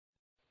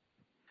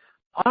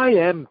I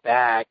am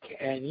back,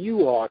 and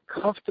you are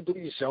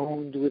comfortably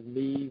zoned with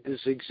me, the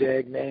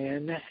Zigzag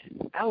Man,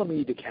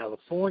 Alameda,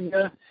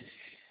 California,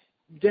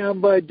 down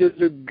by the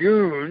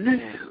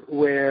lagoon,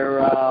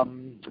 where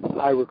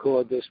I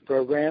record this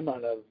program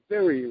on a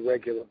very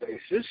regular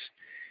basis.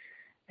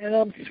 And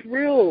I'm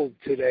thrilled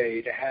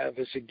today to have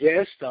as a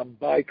guest, I'm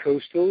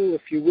bi-coastal,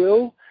 if you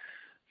will,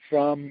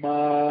 from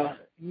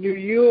New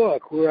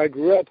York, where I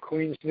grew up,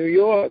 Queens, New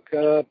York.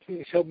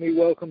 Please help me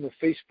welcome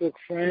a Facebook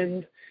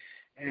friend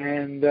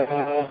and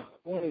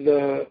one of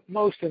the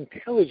most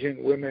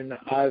intelligent women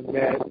I've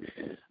met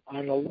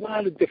on a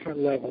lot of different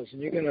levels,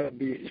 and you're going to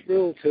be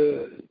thrilled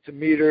to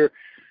meet her.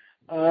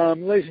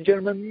 Ladies and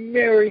gentlemen,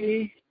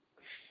 Mary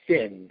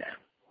Finn.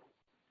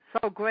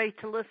 So great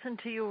to listen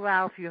to you,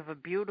 Ralph. You have a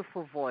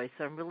beautiful voice.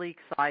 I'm really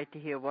excited to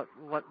hear what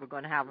we're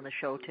going to have on the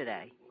show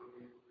today.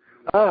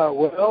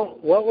 Well,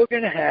 what we're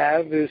going to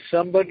have is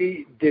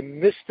somebody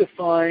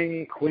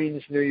demystifying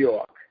Queens, New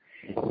York.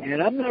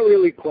 And I'm not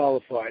really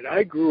qualified.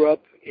 I grew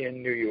up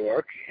in New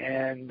York,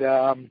 and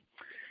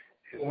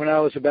when I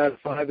was about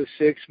 5 or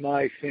 6,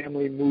 my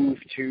family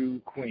moved to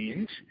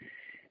Queens,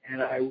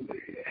 and I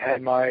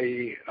had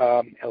my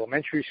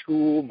elementary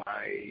school,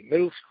 my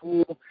middle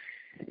school,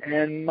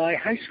 and my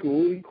high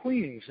school in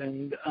Queens,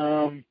 and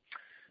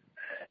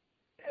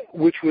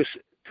which was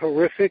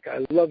terrific. I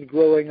loved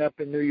growing up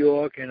in New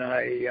York, and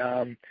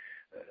I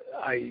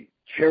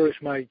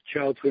cherish my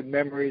childhood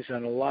memories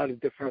on a lot of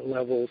different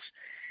levels.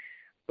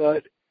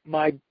 But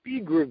my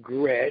big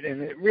regret,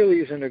 and it really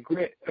isn't a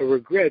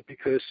regret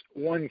because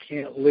one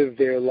can't live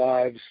their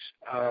lives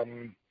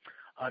in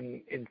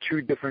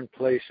two different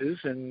places,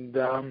 and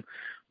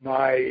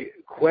my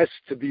quest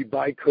to be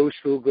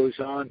bi-coastal goes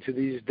on to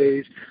these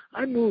days.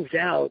 I moved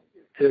out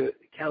to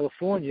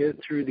California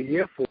through the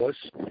Air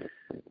Force,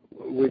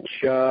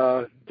 which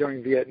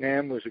during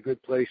Vietnam was a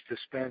good place to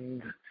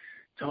spend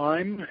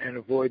time and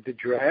avoid the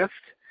draft.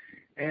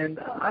 And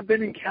I've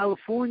been in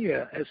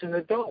California as an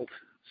adult.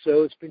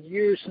 So it's been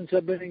years since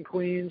I've been in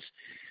Queens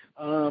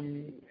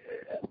to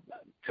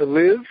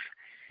live,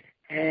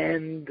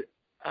 and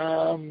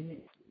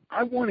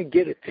I want to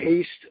get a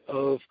taste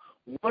of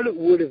what it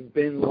would have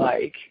been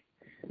like,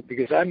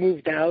 because I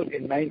moved out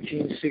in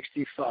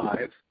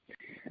 1965.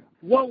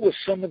 What were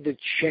some of the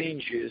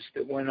changes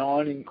that went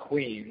on in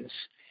Queens?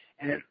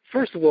 And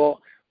first of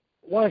all,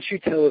 why don't you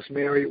tell us,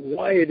 Mary,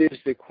 why it is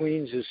that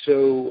Queens is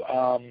so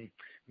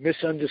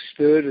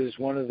misunderstood as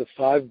one of the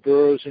 5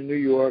 boroughs in New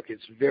York.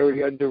 It's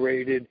very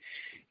underrated.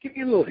 Give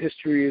me a little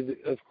history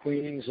of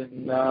Queens,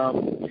 and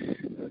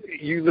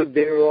you lived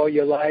there all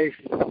your life.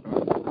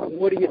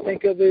 What do you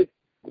think of it?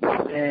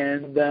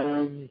 And,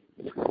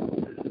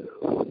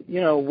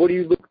 what do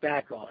you look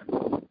back on?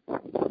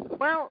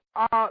 Well,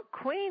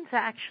 Queens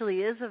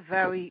actually is a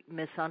very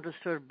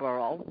misunderstood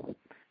borough.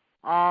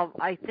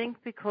 I think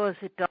because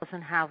it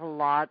doesn't have a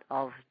lot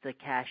of the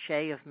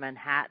cachet of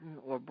Manhattan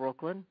or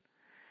Brooklyn.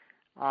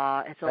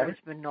 It's always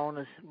been known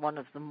as one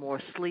of the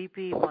more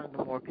sleepy, one of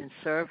the more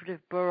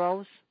conservative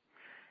boroughs.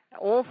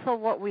 Also,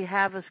 what we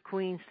have as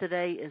Queens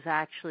today is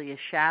actually a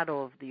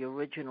shadow of the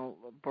original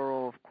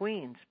borough of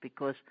Queens,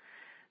 because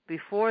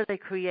before they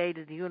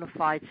created the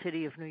unified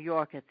city of New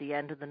York at the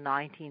end of the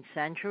 19th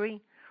century,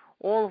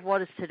 all of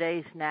what is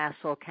today's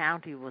Nassau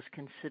County was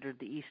considered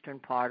the eastern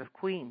part of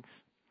Queens.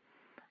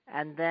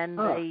 And then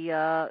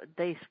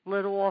they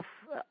split off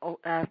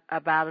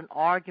about an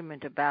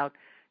argument about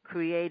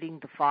creating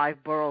the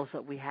 5 boroughs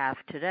that we have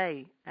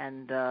today,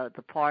 and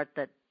the part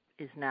that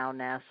is now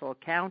Nassau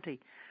County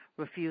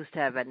refused to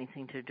have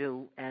anything to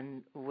do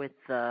with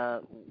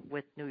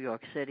New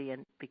York City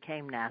and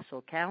became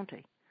Nassau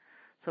County.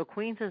 So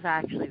Queens is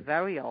actually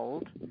very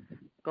old,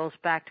 goes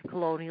back to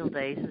colonial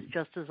days, is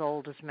just as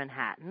old as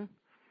Manhattan.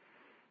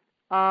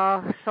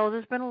 So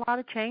there's been a lot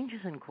of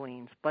changes in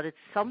Queens, but it's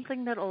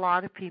something that a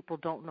lot of people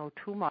don't know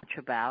too much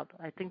about.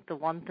 I think the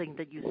one thing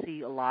that you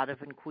see a lot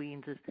of in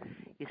Queens is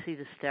you see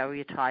the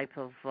stereotype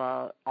of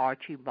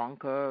Archie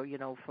Bunker,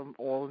 from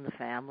All in the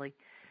Family.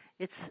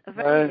 It's a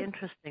very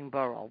interesting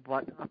borough,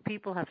 but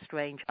people have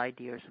strange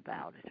ideas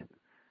about it.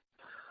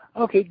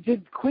 Okay,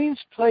 did Queens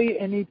play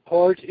any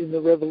part in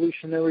the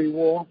Revolutionary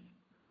War?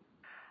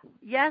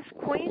 Yes,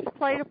 Queens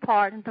played a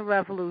part in the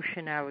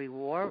Revolutionary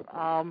War.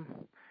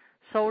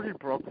 So did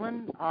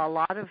Brooklyn. A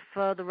lot of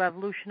the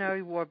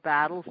Revolutionary War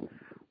battles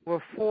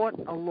were fought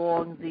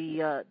along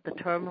the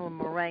Terminal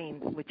Moraine,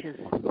 which is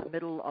the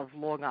middle of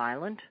Long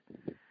Island.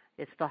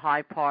 It's the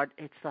high part.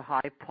 It's the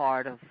high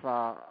part of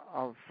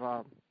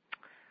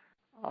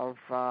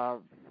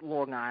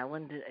Long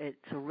Island.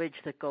 It's a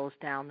ridge that goes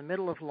down the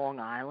middle of Long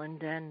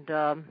Island, and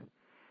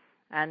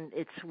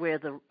it's where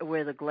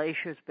the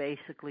glaciers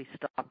basically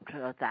stopped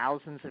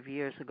thousands of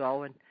years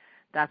ago, and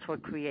that's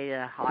what created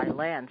a high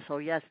land. So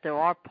yes, there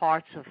are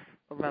parts of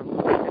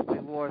Revolutionary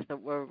Wars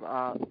that were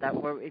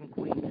in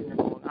Queens and in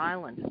Long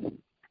Island,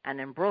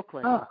 and in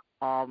Brooklyn.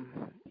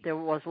 There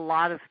was a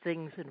lot of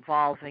things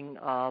involving,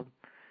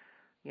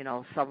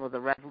 some of the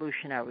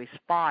revolutionary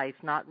spies,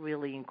 not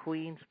really in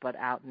Queens, but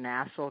out in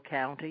Nassau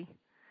County.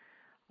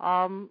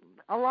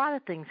 a lot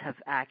of things have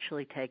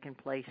actually taken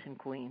place in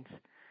Queens.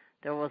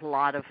 There was a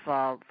lot of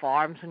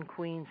farms in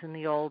Queens in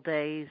the old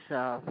days.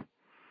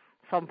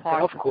 Some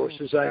parts golf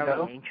courses, I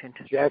know. Ancient.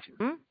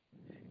 Jackson.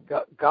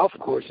 Golf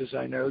courses,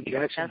 I know.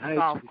 Jackson Heights.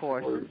 Golf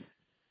courses.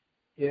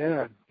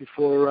 Yeah,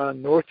 before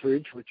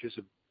Northridge, which is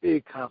a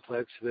big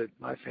complex that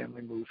my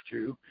family moved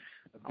to,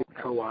 a big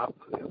co-op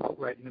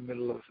right in the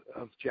middle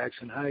of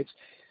Jackson Heights.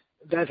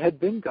 That had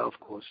been golf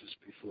courses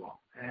before.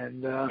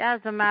 And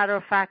as a matter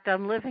of fact,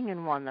 I'm living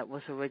in one that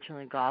was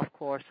originally golf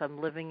course. I'm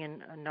living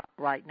in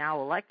right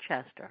now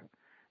Leicester.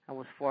 I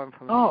was formed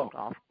from a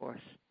golf course.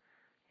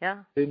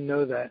 Yeah. Didn't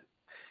know that.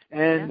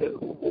 And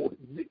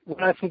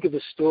when I think of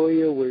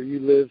Astoria, where you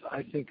live,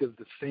 I think of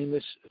the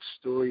famous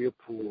Astoria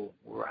pool,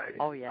 right?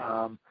 Oh,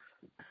 yeah.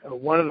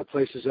 One of the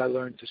places I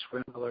learned to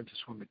swim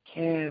at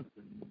camp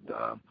and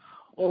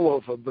all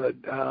over. But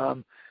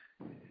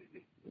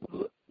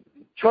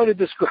try to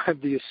describe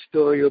the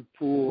Astoria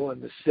pool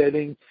and the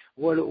setting,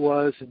 what it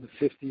was in the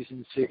 50s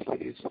and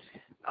 60s.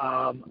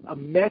 A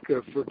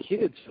mecca for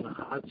kids on a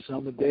hot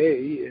summer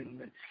day,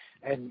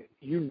 and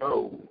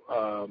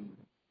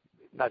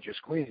not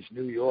just Queens,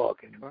 New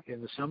York, and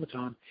in the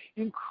summertime,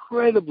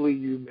 incredibly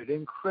humid,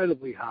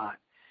 incredibly hot.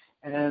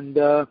 And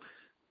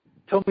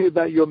tell me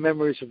about your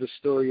memories of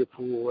Astoria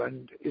Pool,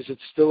 and is it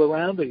still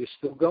around? Are you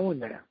still going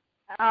there?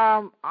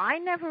 I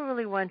never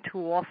really went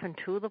too often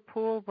to the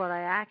pool, but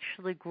I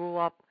actually grew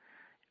up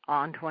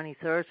on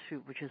 23rd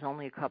Street, which is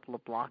only a couple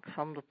of blocks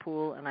from the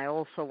pool, and I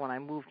also, when I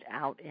moved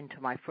out into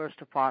my first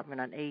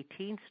apartment on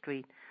 18th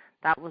Street,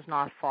 that was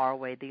not far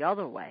away the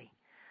other way.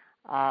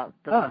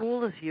 The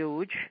pool is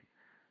huge.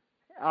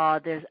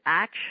 There's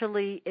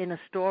actually, in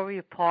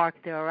Astoria Park,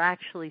 there are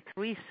actually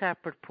 3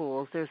 separate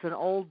pools. There's an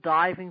old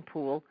diving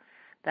pool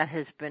that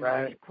has been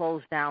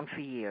closed down for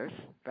years,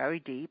 very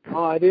deep.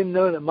 Oh, I didn't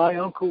know that. My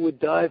uncle would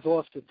dive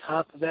off the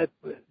top of that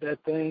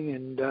thing,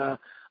 and I'm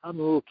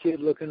a little kid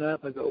looking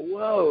up. I go,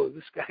 whoa,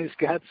 this guy's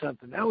got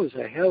something. That was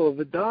a hell of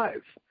a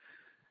dive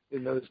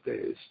in those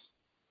days.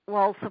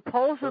 Well,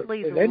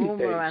 supposedly the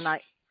rumor, and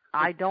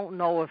I don't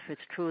know if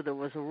it's true, there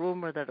was a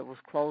rumor that it was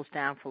closed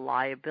down for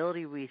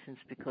liability reasons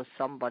because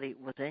somebody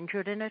was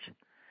injured in it.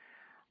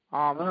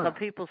 Some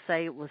people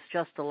say it was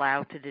just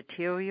allowed to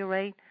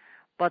deteriorate.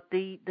 But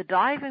the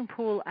diving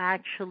pool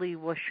actually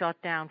was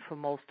shut down for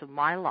most of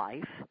my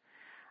life.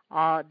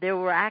 There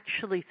were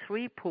actually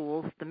 3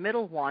 pools. The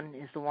middle one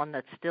is the one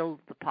that's still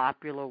the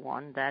popular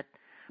one. That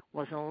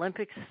was an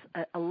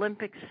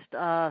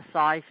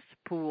Olympics-sized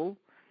pool.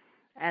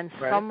 And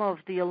some of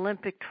the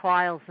Olympic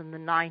trials in the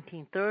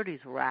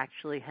 1930s were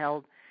actually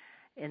held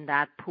in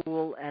that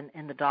pool and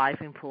in the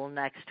diving pool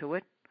next to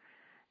it.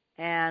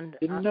 And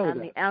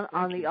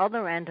on the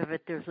other end of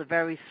it, there's a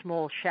very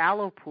small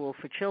shallow pool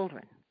for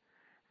children.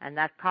 And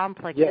that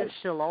complex is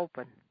still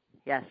open.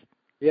 Yes.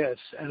 Yes,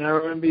 and I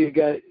remember you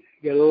got a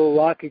little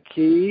locker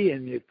key,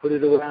 and you put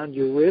it around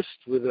your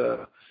wrist with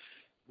a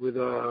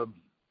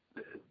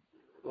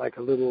like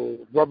a little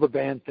rubber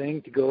band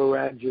thing to go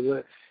around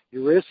your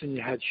wrist, and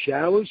you had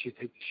showers. You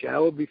take the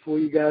shower before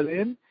you got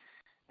in,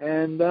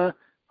 and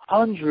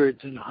hundreds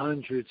and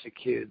hundreds of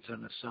kids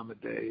on a summer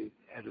day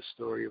at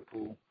Astoria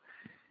Pool.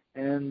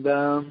 And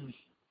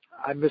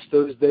I miss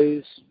those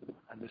days.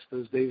 I miss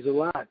those days a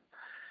lot.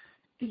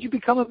 Did you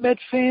become a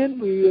Mets fan?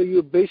 Were you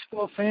a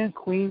baseball fan?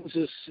 Queens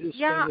is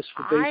famous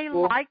for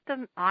baseball.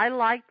 I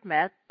liked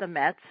the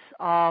Mets.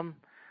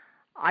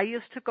 I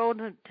used to go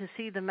to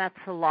see the Mets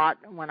a lot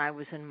when I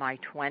was in my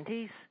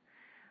 20s.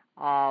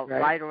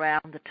 Right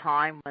around the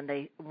time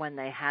when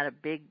they had a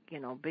big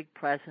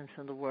presence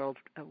in the World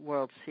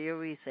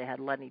Series. They had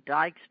Lenny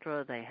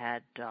Dykstra. They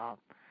had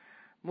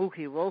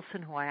Mookie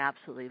Wilson, who I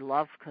absolutely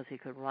loved because he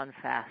could run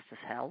fast as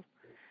hell.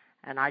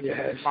 And I just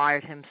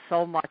admired him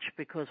so much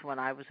because when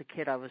I was a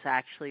kid, I was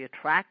actually a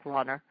track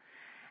runner.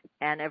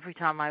 And every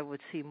time I would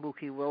see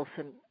Mookie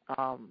Wilson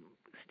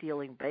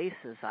stealing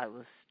bases, I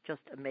was just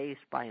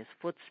amazed by his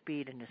foot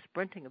speed and his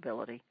sprinting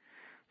ability.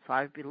 So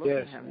I'd be looking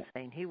at him and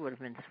saying he would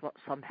have been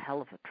some hell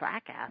of a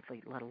track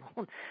athlete, let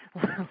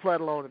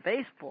alone a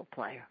baseball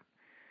player.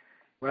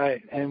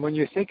 Right. And when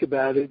you think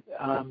about it,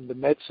 the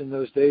Mets in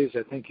those days,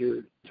 I think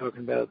you're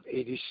talking about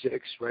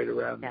 86, right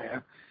around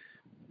there,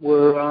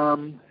 were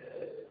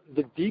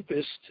the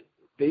deepest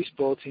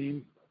baseball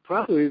team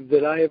probably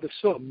that I ever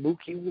saw.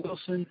 Mookie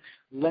Wilson,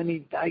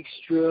 Lenny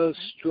Dykstra,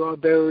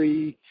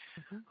 Strawberry,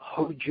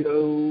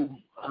 Hojo.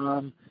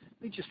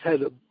 They just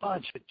had a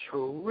bunch of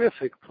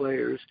terrific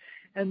players.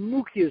 And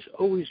Mookie has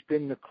always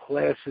been the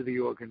class of the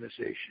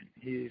organization.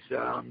 He's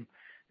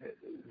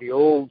the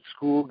old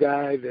school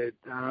guy that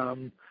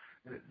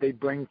they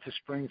bring to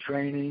spring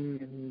training,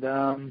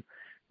 and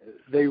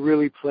they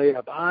really play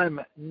up. I'm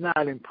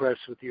not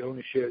impressed with the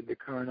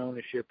current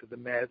ownership of the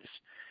Mets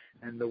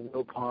and the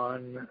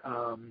Wilpon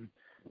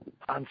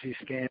Ponzi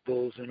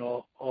scandals and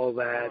all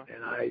that.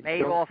 And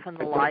Madoff and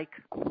the like.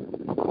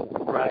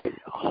 Right,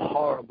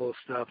 horrible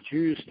stuff.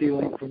 Jews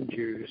stealing from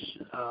Jews.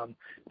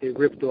 They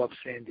ripped off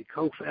Sandy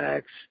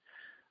Koufax.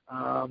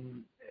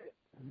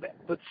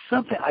 But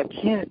something I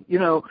can't,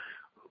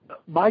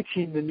 my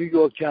team, the New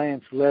York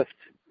Giants, left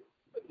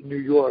New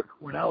York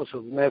when I was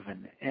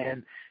 11,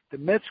 and the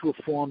Mets were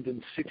formed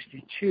in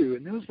 '62,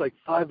 and there was like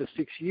 5 or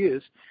 6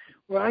 years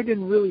where I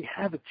didn't really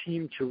have a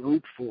team to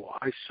root for.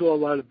 I saw a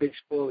lot of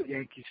baseball at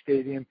Yankee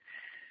Stadium,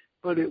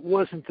 but it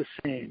wasn't the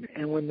same.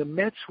 And when the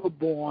Mets were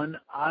born,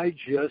 I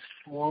just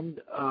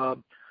formed a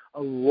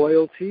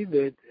loyalty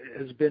that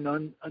has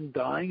been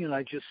undying, and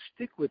I just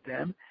stick with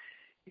them.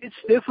 It's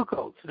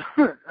difficult.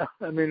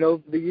 I mean,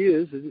 over the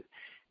years,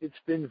 it's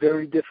been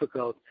very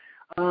difficult.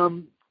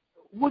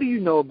 What do you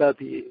know about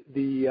the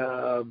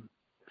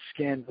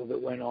scandal that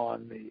went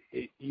on?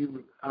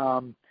 You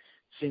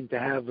seem to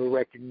have a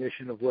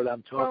recognition of what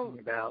I'm talking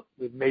about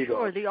with Madoff.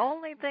 Sure. The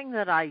only thing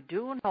that I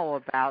do know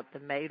about the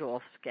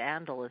Madoff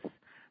scandal is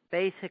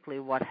basically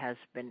what has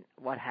been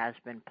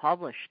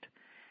published,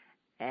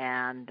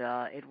 and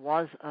it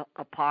was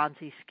a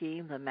Ponzi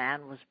scheme. The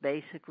man was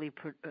basically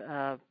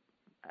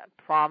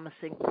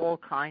promising all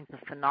kinds of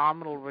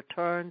phenomenal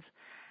returns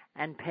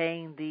and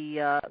paying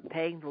the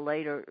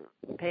later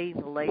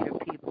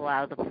people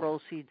out of the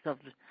proceeds of,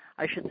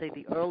 I should say,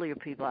 the earlier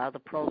people out of the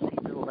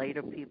proceeds of the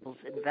later people's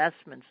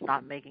investments,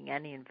 not making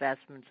any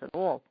investments at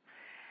all.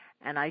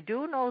 And I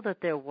do know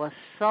that there was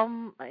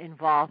some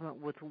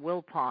involvement with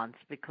Wilpons,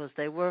 because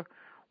they were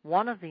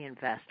one of the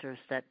investors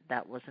that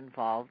was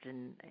involved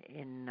in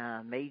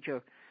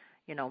major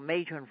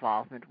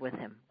involvement with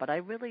him. But I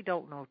really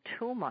don't know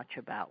too much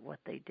about what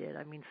they did.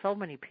 I mean, so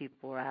many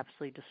people were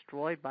absolutely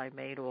destroyed by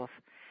Madoff.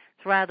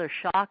 It's rather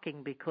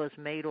shocking, because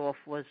Madoff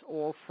was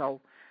also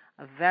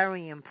a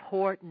very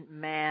important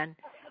man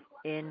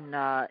in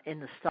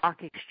the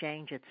stock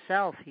exchange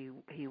itself.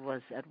 He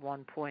was at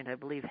one point, I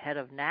believe, head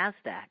of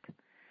NASDAQ,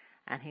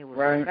 and he was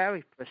a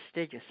very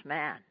prestigious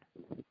man.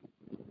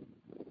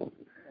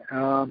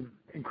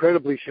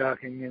 Incredibly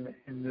shocking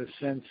in the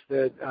sense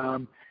that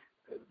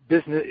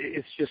business,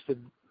 it's just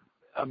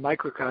a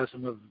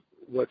microcosm of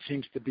what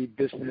seems to be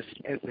business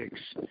ethics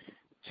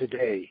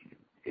today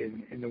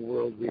in the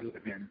world we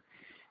live in.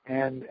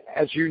 And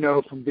as you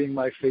know from being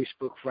my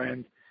Facebook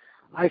friend,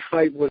 I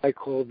fight what I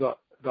call the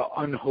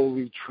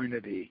unholy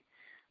trinity,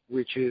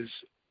 which is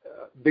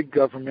big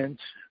government,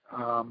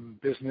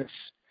 business,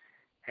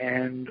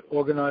 and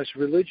organized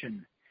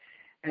religion.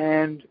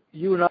 And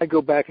you and I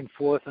go back and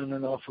forth on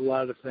an awful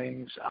lot of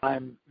things.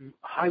 I'm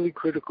highly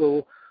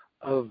critical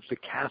of the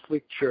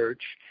Catholic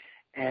Church,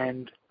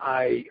 and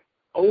I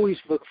always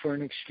look for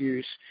an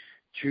excuse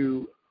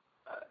to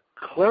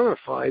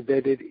clarify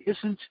that it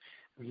isn't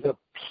the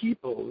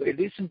people, it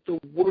isn't the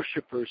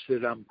worshipers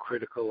that I'm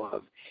critical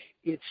of.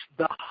 It's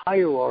the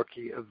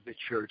hierarchy of the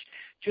church.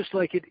 Just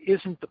like it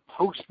isn't the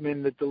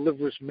postman that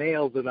delivers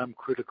mail that I'm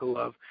critical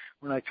of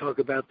when I talk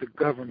about the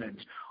government,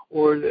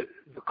 or the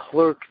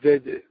clerk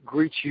that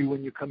greets you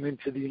when you come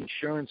into the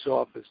insurance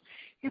office.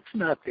 It's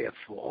not their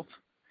fault.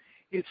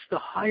 It's the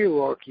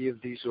hierarchy of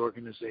these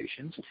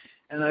organizations,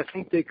 and I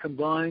think they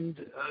combined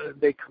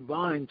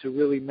to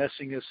really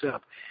messing us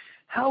up.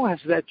 How has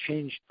that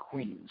changed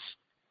Queens?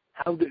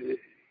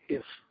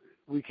 If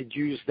we could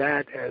use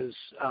that as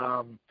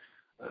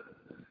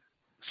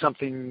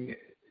something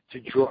to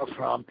draw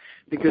from,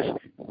 because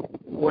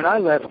when I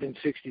left in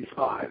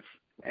 '65,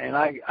 and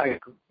I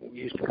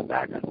used to come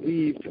back on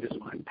leave to visit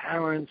my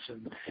parents,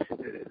 and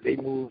they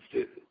moved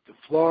to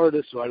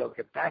Florida, so I don't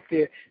get back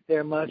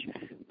there much.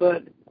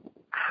 But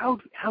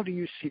how do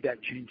you see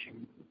that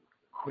changing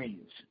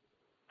Queens,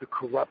 the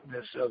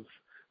corruptness of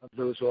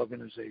those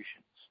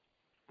organizations?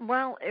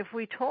 Well, if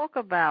we talk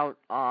about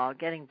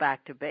getting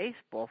back to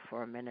baseball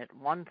for a minute,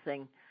 one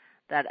thing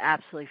that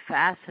absolutely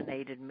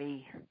fascinated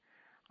me,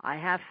 I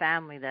have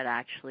family that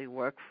actually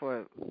work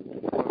for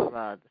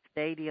the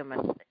stadium,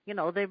 and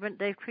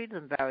they've treated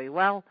them very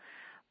well.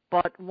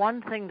 But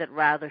one thing that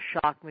rather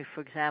shocked me,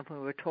 for example,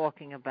 we were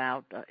talking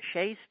about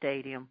Shea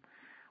Stadium,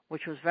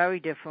 which was very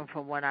different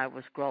from when I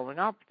was growing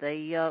up.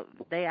 They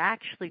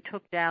actually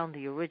took down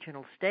the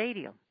original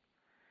stadium,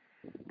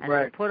 and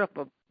they put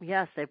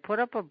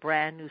up a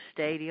brand new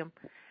stadium.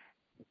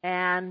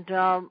 And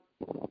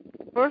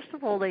first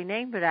of all, they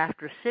named it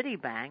after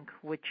Citibank,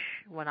 which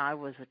when I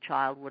was a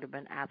child would have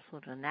been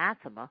absolute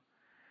anathema.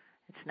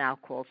 It's now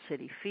called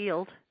Citi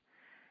Field.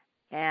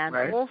 And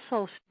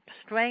also,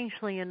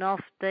 strangely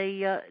enough,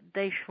 they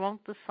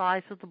shrunk the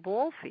size of the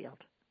ball field,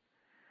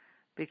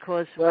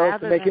 because to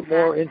make it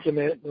more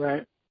intimate,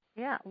 right?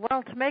 Yeah,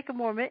 well, to make it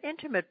more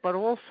intimate, but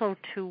also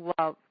to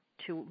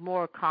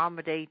more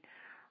accommodate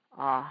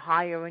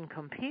higher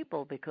income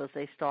people, because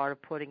they started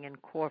putting in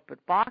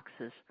corporate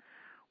boxes,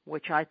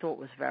 which I thought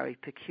was very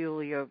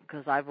peculiar,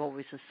 because I've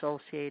always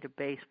associated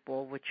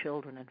baseball with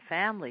children and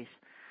families.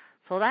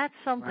 So that's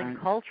something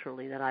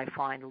culturally that I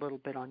find a little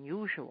bit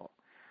unusual.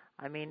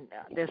 I mean,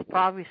 there's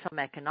probably some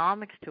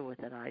economics to it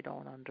that I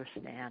don't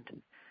understand.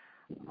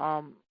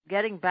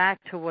 Getting back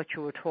to what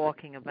you were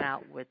talking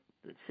about with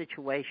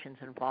situations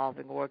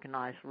involving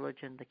organized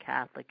religion, the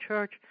Catholic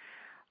Church,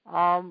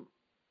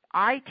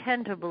 I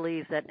tend to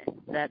believe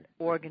that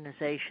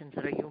organizations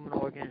that are human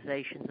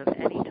organizations of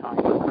any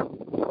type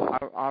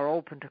are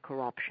open to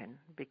corruption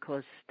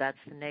because that's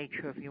the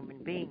nature of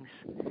human beings.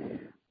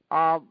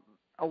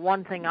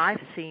 One thing I've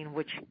seen,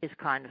 which is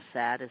kind of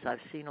sad, is I've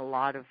seen a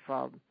lot of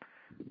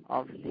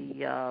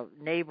the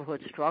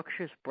neighborhood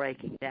structures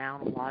breaking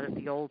down, a lot of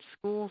the old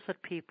schools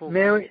that people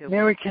Mary, went to.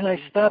 Mary, can I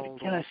stop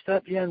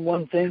you on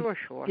one thing?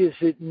 Sure. Is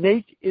it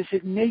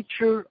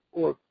nature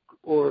or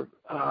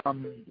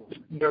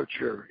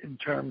nurture in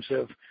terms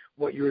of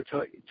what you were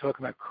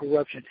talking about,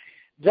 corruption?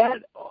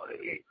 That,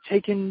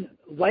 taken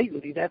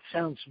lightly, that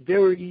sounds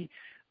very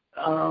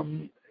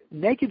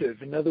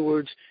negative. In other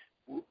words,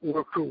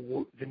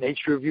 the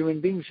nature of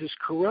human beings is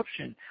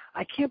corruption.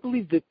 I can't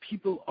believe that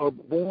people are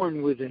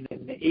born with an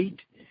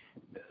innate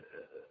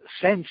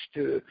sense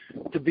to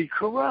be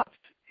corrupt.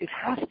 It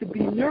has to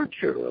be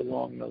nurture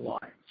along the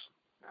lines.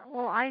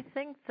 Well, I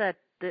think that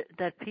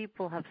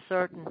people have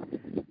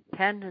certain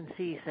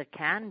tendencies that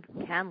can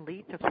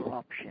lead to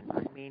corruption.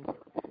 I mean,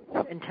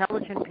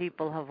 intelligent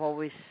people have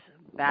always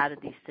batted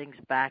these things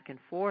back and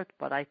forth,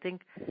 but I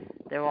think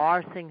there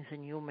are things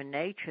in human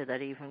nature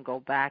that even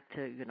go back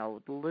to,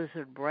 the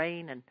lizard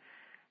brain and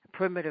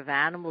primitive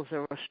animals.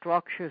 There are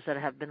structures that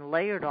have been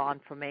layered on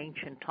from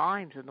ancient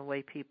times in the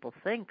way people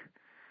think.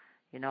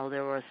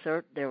 There are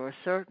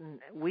certain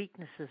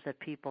weaknesses that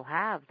people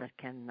have that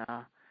can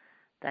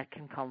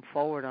come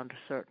forward under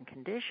certain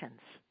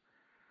conditions.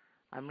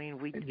 I mean,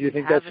 do you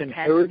think that's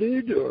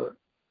inherited, or?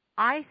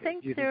 I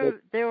think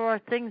there are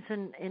things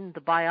in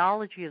the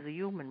biology of the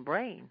human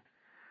brain.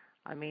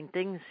 I mean,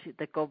 things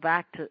that go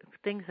back to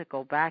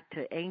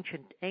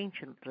ancient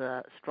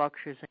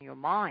structures in your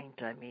mind.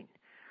 I mean,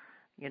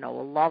 a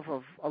love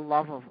of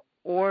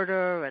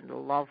order and a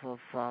love of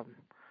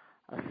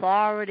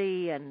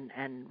authority and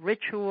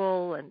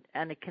ritual,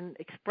 and it can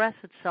express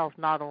itself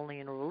not only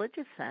in a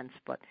religious sense,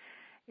 but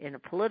in a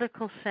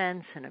political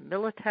sense, in a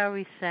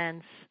military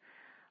sense.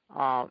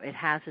 It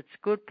has its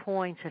good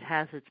points, it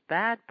has its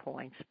bad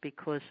points,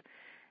 because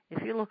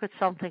if you look at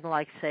something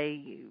like,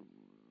 say,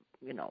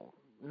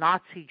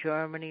 Nazi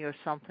Germany or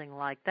something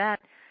like that,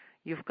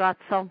 you've got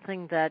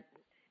something that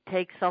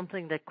takes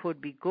something that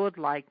could be good,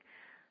 like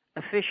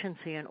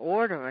efficiency and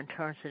order, and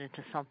turns it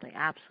into something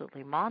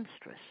absolutely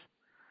monstrous.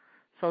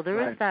 So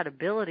there is that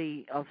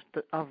ability of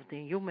the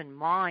human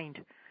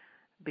mind,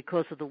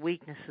 because of the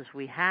weaknesses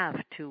we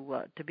have,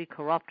 to be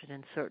corrupted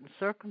in certain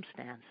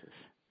circumstances.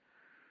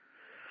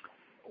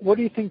 What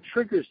do you think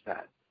triggers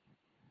that?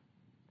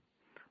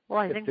 Well,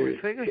 I think what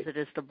triggers it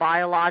is the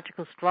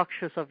biological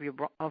structures of your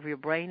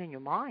brain and your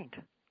mind.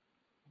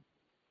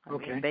 I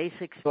mean,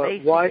 basics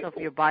of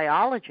your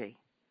biology.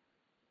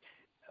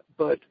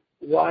 But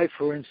why,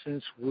 for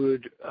instance,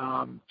 would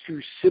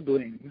two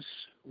siblings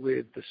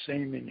with the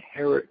same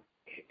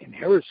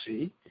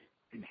inheritancy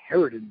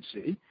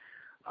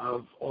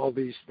of all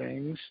these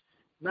things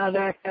not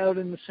act out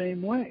in the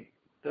same way?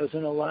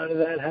 Doesn't a lot of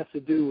that have to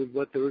do with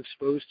what they're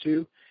exposed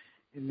to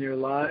in their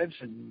lives,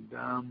 and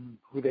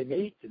who they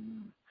meet,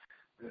 and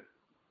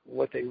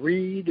what they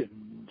read,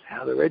 and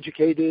how they're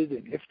educated,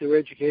 and if they're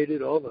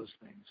educated, all those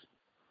things?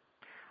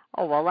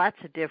 Oh, well,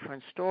 that's a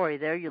different story.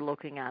 There you're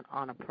looking at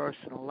on a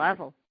personal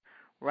level,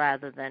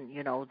 rather than,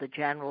 the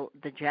general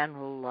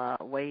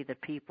way that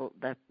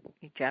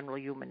general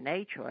human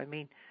nature. I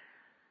mean,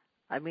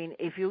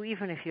 if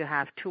you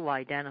have two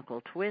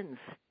identical twins,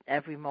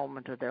 every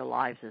moment of their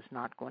lives is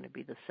not going to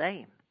be the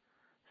same.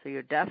 So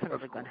you're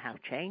definitely going to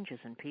have changes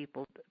in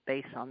people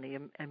based on the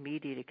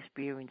immediate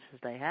experiences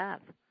they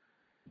have.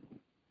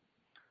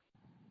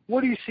 What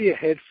do you see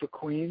ahead for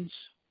Queens?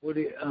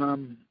 There's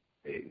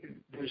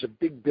a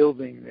big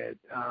building that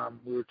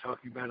we were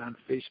talking about on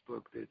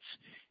Facebook that's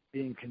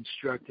being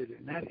constructed,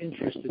 and that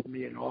interested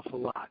me an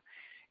awful lot.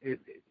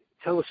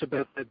 Tell us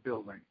about that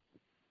building.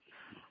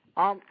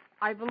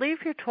 I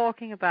believe you're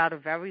talking about a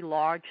very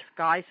large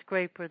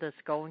skyscraper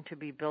that's going to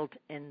be built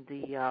in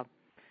the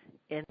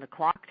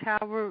Clock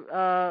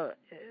Tower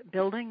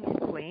building in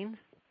Queens.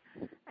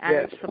 And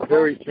yes, it's supposed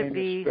very to famous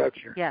be,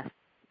 structure. Yes,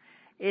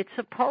 it's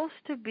supposed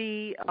to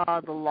be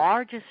the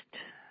largest.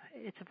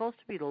 It's supposed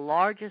to be the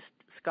largest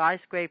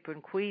skyscraper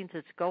in Queens.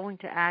 It's going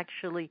to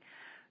actually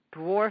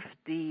dwarf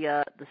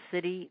the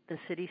city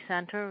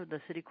center,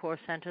 the City Core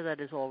Center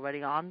that is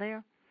already on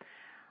there.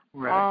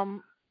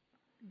 Right.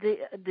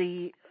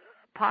 The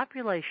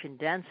population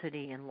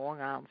density in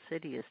Long Island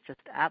City is just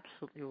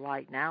absolutely,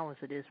 right now as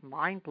it is,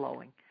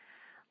 mind-blowing.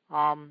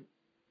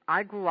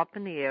 I grew up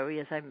in the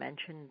area, as I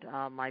mentioned.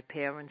 My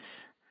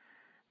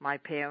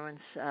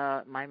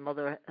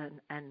mother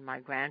and my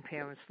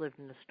grandparents lived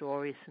in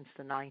Astoria since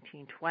the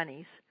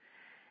 1920s,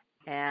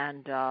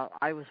 and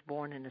I was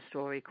born in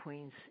Astoria,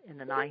 Queens in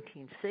the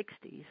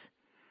 1960s.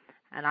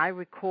 And I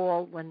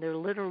recall when there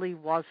literally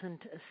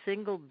wasn't a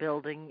single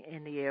building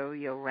in the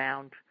area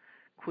around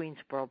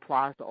Queensboro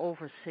Plaza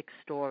over 6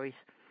 stories.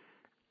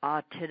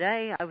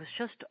 Today, I was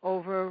just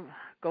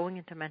going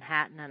into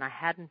Manhattan, and I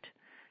hadn't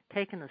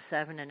taken the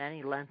 7 in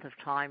any length of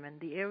time, and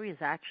the area is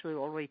actually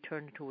already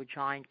turned into a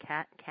giant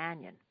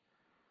canyon.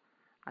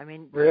 I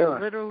mean, Really?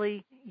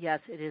 literally, yes,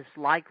 it is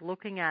like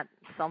looking at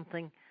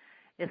something.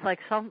 It's like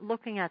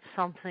looking at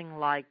something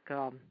like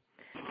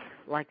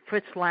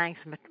Fritz Lang's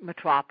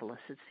Metropolis.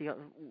 It's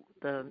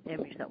the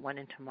image that went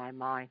into my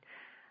mind.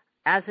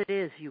 As it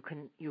is, you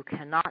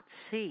cannot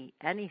see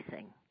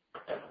anything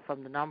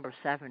from the number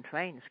 7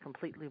 train. It's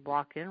completely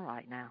blocked in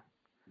right now.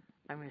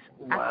 I mean,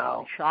 it's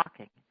absolutely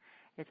shocking.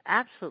 It's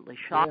absolutely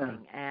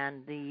shocking,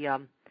 and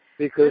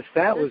because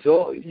that was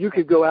all. You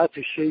could go out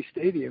to Shea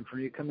Stadium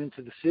when you come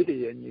into the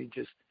city, and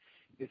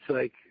it's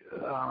like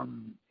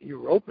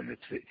you're open.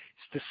 It's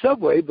the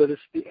subway, but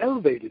it's the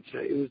elevated.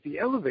 It was the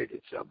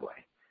elevated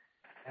subway,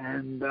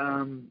 and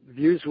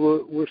views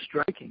were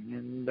striking,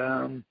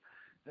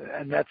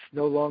 and that's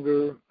no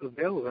longer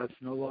available. That's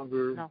no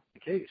longer the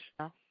case.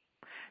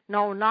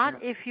 No,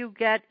 not if you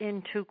get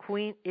into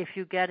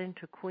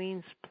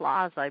Queens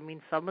Plaza. I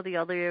mean, some of the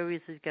other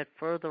areas that get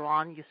further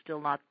on,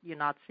 you're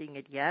not seeing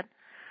it yet.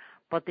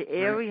 But the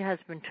area has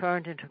been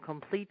turned into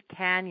complete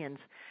canyons.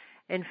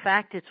 In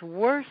fact, it's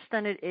worse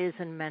than it is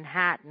in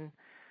Manhattan,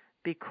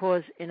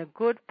 because in a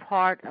good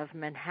part of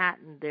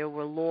Manhattan there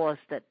were laws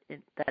that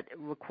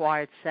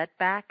required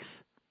setbacks.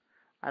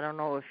 I don't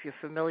know if you're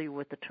familiar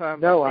with the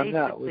term. No, I'm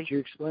not. Would you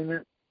explain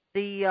that?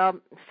 The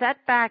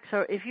setbacks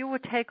are, if you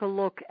would take a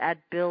look at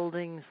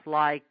buildings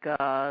like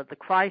the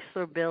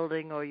Chrysler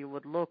Building, or you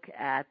would look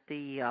at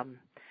the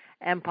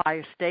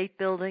Empire State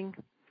Building,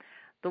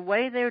 the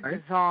way they're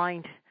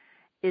designed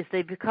is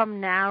they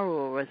become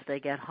narrower as they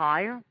get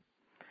higher.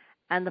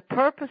 And the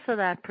purpose of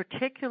that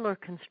particular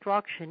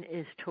construction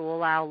is to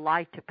allow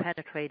light to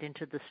penetrate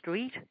into the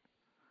street.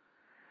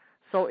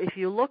 So if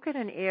you look at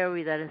an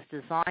area that is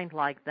designed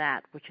like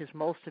that, which is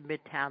most of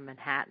Midtown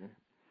Manhattan,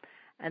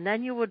 and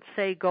then you would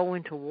say go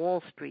into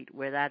Wall Street,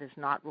 where that is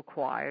not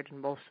required, and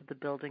most of the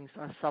buildings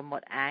are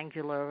somewhat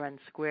angular and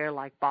square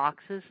like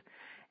boxes.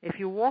 If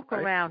you walk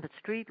around at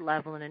street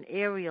level in an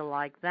area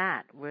like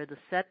that, where the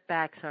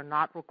setbacks are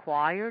not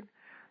required,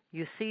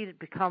 you see it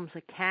becomes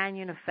a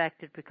canyon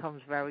effect. It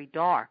becomes very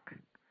dark.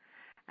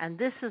 And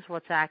this is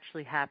what's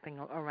actually happening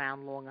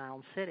around Long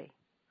Island City.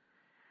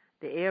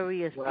 The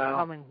area is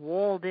becoming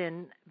walled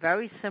in,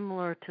 very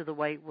similar to the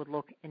way it would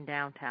look in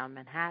downtown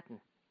Manhattan,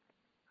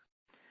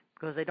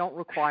 because they don't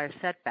require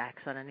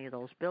setbacks on any of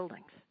those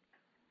buildings.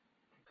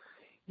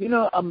 You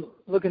know, I'm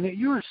looking at,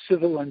 you're a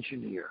civil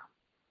engineer.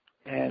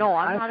 And no,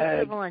 I'm not a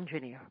civil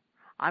engineer.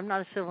 I'm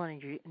not a civil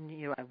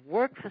engineer. I've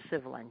worked for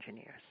civil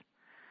engineers.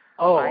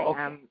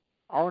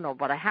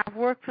 But I have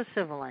worked for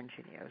civil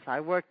engineers.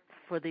 I worked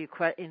for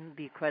in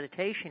the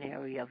accreditation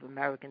area of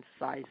American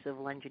Society of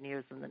Civil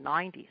Engineers in the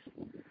 90s.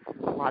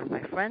 A lot of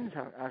my friends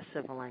are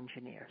civil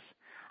engineers.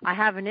 I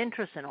have an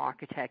interest in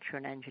architecture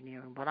and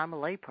engineering, but I'm a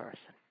layperson.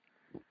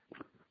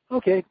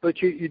 Okay,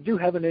 but you do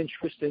have an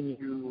interest, and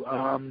you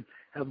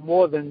have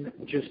more than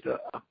just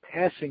a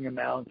passing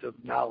amount of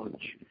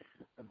knowledge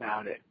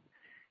about it.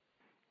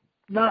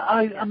 Now,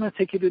 I'm going to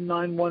take you to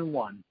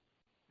 911.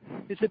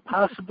 Is it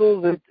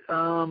possible that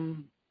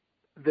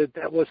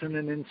that wasn't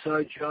an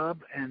inside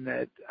job, and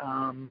that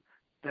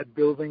that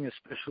building,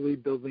 especially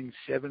Building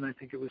 7, I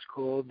think it was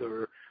called,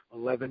 or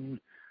 11,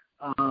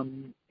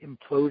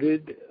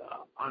 imploded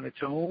on its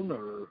own,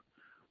 or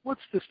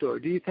what's the story?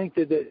 Do you think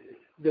that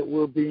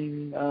we're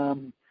being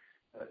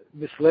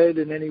misled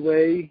in any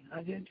way?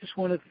 I just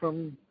wanted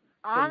from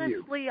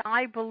honestly, you.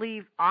 I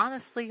believe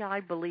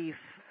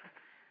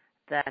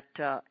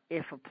that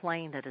if a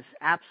plane that is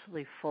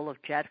absolutely full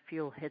of jet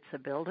fuel hits a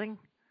building,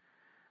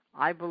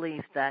 I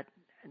believe that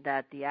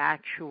the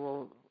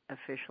actual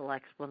official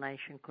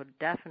explanation could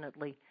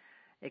definitely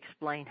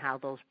explain how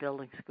those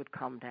buildings could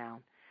come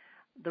down.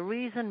 The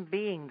reason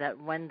being that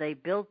when they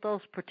built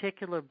those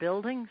particular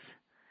buildings,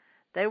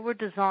 they were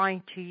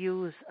designed to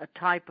use a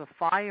type of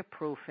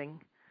fireproofing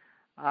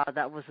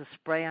that was a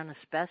spray on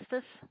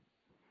asbestos.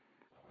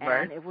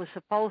 And it was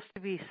supposed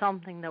to be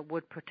something that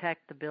would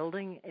protect the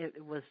building.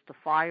 It was the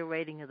fire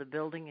rating of the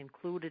building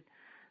included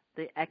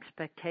the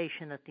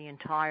expectation that the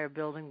entire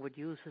building would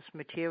use this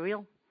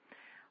material.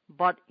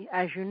 But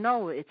as you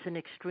know, it's an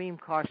extreme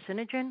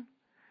carcinogen.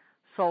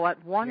 So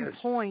at one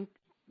point,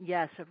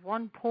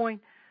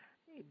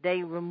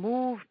 they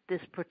removed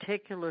this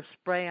particular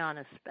spray on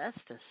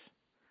asbestos,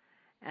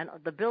 and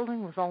the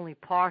building was only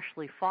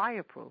partially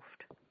fireproofed.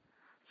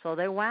 So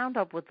they wound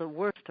up with the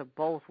worst of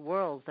both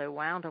worlds. They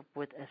wound up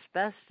with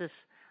asbestos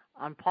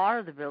on part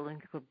of the building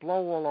that could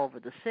blow all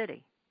over the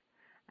city.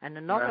 And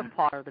another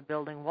part of the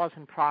building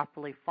wasn't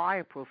properly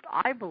fireproofed.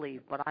 I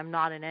believe, but I'm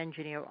not an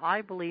engineer,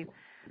 I believe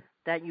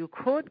that you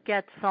could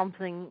get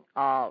something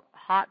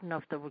hot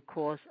enough that would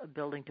cause a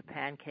building to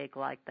pancake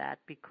like that,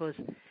 because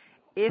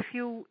if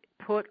you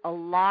put a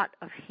lot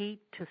of heat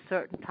to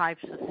certain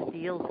types of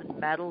steels and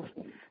metals,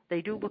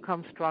 they do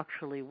become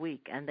structurally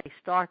weak, and they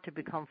start to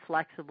become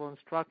flexible and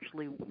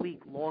structurally weak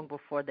long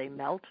before they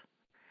melt.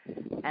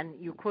 And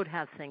you could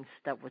have things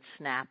that would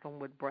snap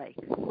and would break.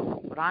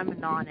 But I'm a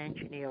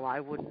non-engineer. I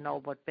wouldn't know.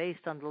 But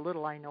based on the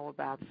little I know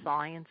about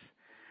science,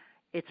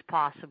 it's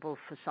possible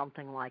for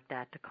something like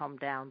that to come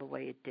down the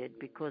way it did,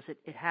 because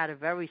it had a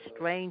very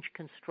strange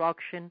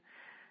construction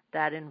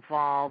that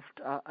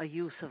involved a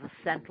use of a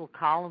central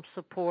column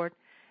support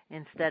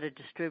instead of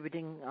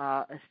distributed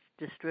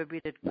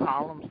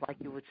columns like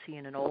you would see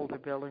in an older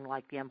building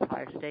like the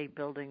Empire State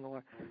Building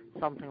or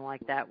something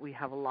like that. We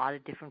have a lot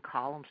of different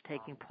columns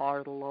taking part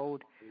of the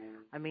load.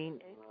 I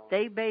mean,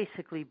 they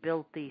basically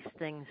built these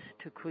things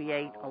to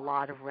create a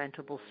lot of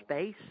rentable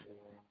space,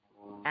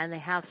 and they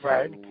have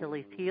certain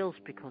Achilles heels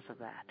because of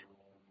that.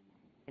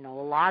 You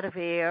know, a lot of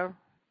air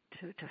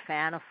to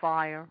fan a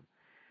fire,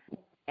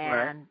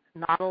 and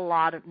not a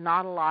lot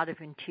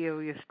of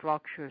interior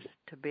structures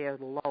to bear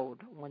the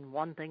load. When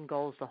one thing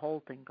goes, the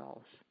whole thing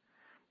goes.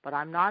 But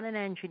I'm not an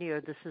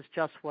engineer. This is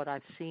just what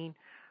I've seen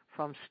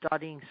from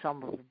studying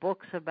some of the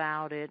books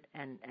about it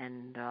and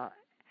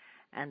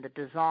the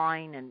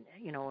design, and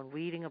and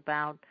reading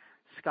about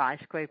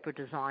skyscraper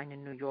design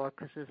in New York,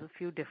 because there's a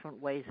few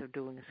different ways of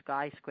doing a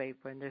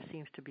skyscraper, and there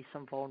seems to be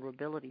some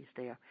vulnerabilities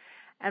there.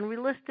 And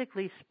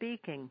realistically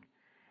speaking,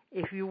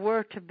 if you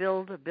were to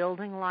build a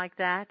building like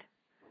that,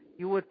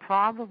 you would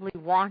probably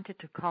want it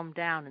to come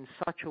down in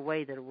such a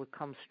way that it would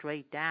come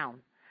straight down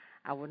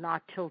and would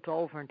not tilt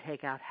over and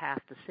take out half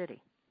the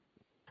city.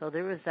 So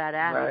there is that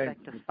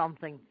aspect of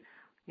something,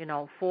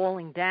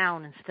 falling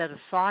down instead of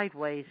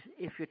sideways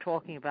if you're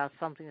talking about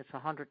something that's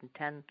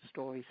 110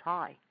 stories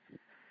high.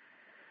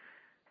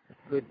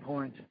 Good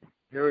point.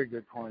 Very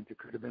good point. It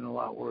could have been a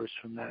lot worse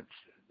from that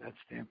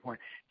standpoint.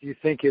 Do you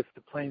think if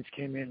the planes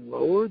came in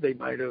lower, they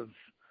might have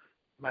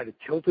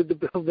tilted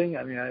the building?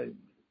 I mean,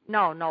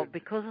 No,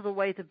 because of the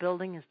way the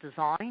building is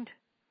designed.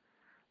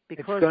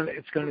 Because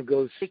it's going to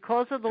go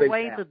because of the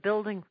way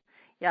down.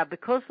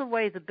 Because the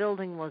way the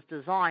building was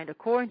designed,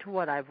 according to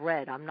what I've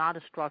read, I'm not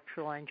a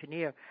structural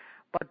engineer,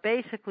 but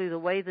basically the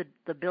way that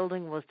the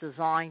building was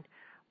designed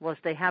was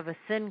they have a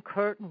thin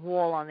curtain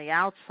wall on the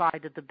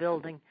outside of the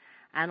building,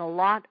 and a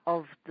lot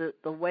of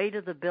the weight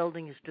of the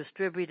building is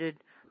distributed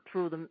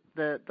through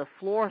the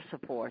floor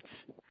supports,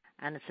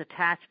 and it's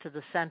attached to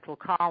the central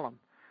column.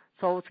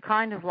 So it's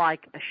kind of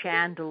like a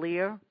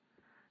chandelier.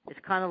 It's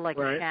kind of like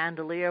a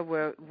chandelier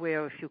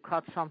where if you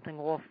cut something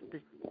off,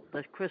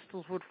 the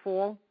crystals would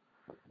fall.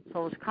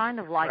 So it's kind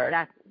of like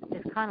that.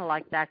 It's kind of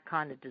like that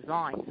kind of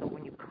design. So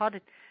when you cut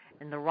it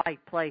in the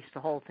right place, the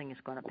whole thing is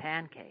going to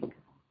pancake.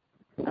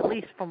 At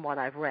least from what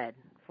I've read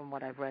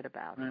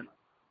about it.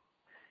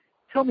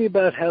 Tell me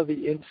about how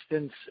the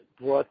instance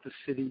brought the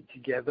city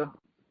together.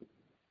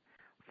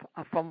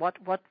 From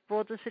what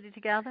brought the city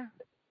together?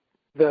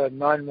 The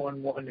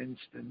 911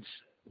 instance.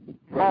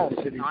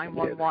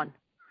 911.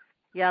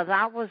 Yeah,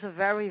 that was a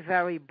very,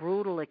 very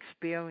brutal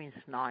experience,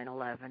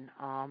 9/11.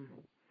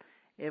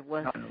 It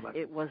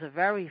was a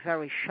very,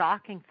 very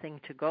shocking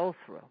thing to go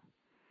through.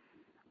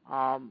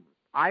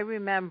 I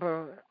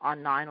remember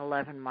on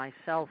 9/11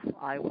 myself,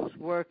 I was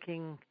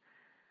working,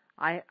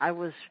 I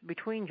was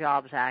between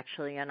jobs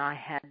actually, and I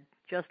had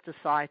just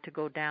decided to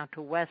go down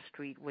to West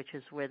Street, which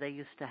is where they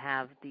used to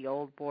have the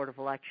old Board of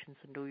Elections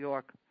in New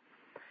York.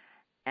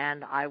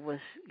 And I was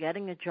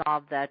getting a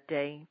job that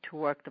day to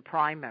work the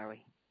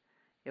primary.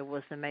 It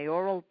was the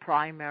mayoral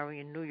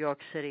primary in New York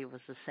City. It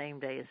was the same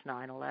day as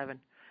 9/11.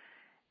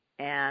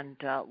 And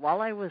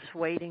while I was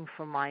waiting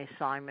for my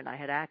assignment, I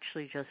had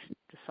actually just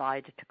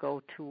decided to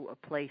go to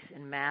a place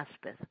in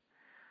Maspeth.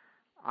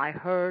 I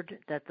heard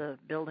that the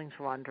buildings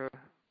were under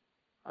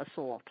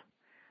assault.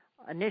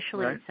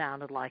 Initially, it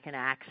sounded like an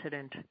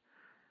accident.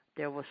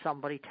 There was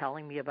somebody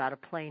telling me about a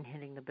plane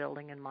hitting the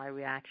building, and my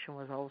reaction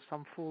was,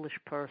 some foolish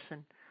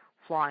person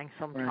flying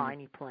some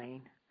tiny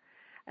plane.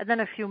 And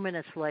then a few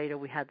minutes later,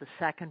 we had the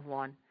second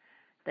one.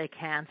 They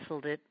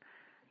canceled it.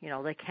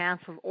 They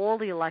canceled all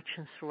the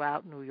elections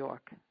throughout New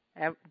York.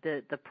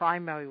 The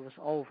primary was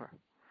over.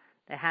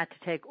 They had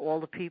to take all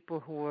the people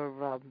who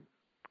were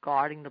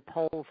guarding the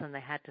polls, and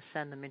they had to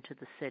send them into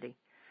the city.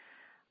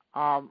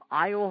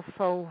 I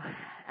also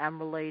am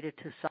related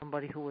to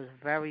somebody who was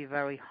very,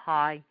 very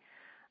high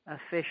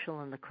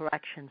official in the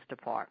corrections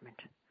department.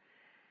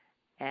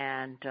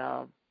 And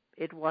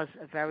it was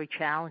a very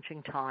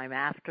challenging time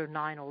after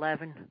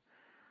 9/11,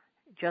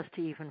 just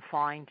to even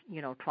find,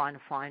 trying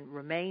to find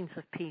remains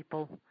of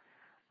people.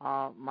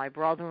 My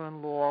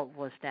brother-in-law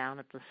was down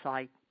at the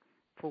site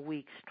for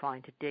weeks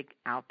trying to dig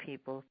out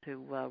people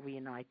to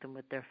reunite them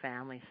with their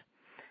families.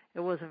 It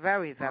was a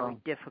very, very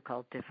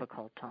difficult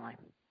time,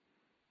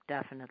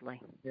 definitely.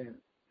 Yeah.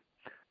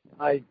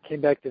 I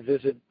came back to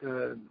visit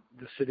the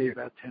city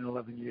about 10,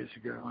 11 years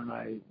ago,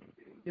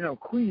 and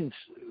Queens,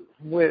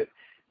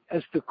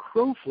 as the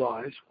crow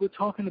flies, we're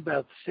talking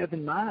about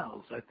 7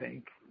 miles, I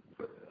think,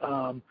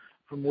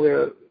 from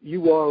where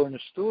you are in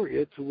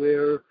Astoria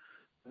to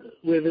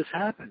where this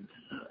happened,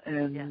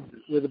 and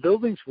where the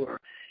buildings were.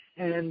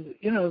 And,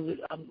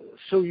 I'm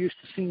so used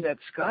to seeing that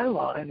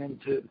skyline,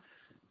 and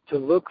to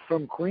look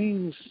from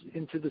Queens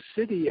into the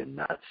city and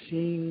not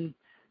seeing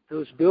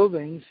those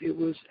buildings, it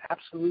was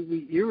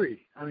absolutely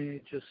eerie. I mean,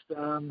 it just,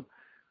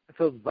 I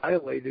felt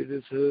violated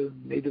as a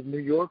native New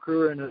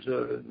Yorker and as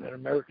an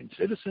American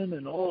citizen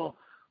and all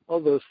all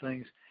those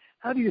things.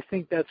 How do you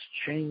think that's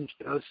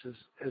changed us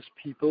as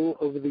people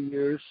over the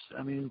years?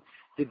 I mean,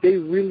 did they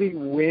really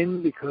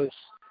win? Because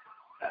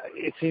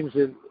it seems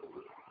that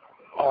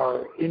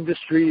our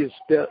industry is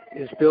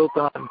built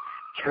on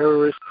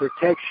terrorist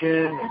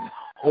protection and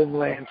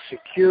homeland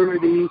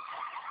security.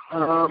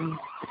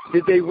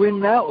 Did they win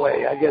that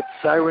way? I get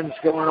sirens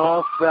going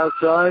off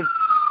outside.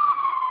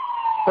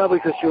 Probably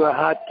because you're a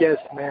hot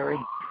guest, Mary.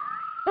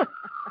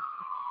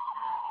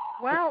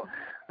 Well,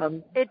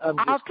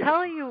 I'll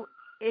tell you,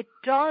 it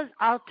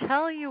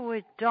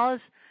does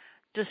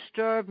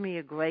disturb me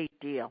a great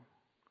deal.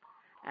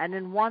 And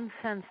in one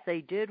sense,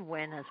 they did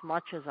win, as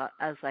much as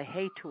I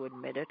hate to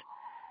admit it,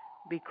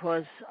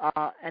 because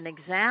an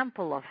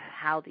example of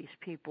how these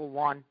people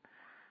won.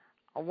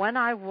 When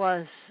I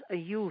was a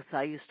youth,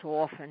 I used to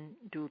often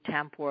do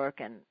temp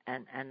work, and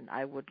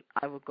I would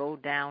go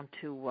down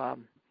to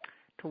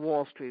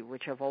Wall Street,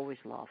 which I've always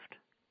loved.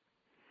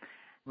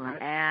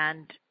 Right.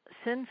 And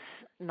since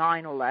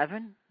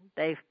 9/11,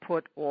 they've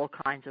put all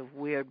kinds of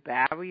weird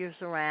barriers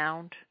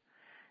around.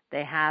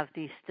 They have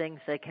these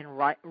things they can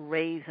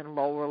raise and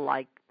lower,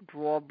 like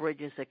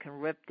drawbridges that can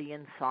rip the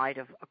inside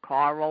of a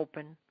car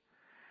open.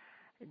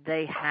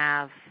 They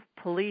have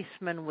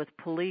policemen with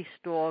police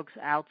dogs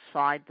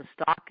outside the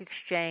stock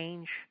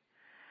exchange.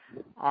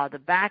 The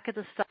back of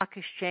the stock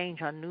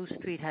exchange on New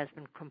Street has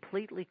been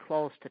completely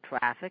closed to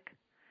traffic.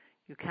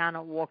 You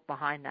cannot walk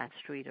behind that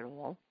street at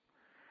all.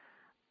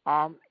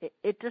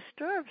 It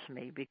disturbs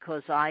me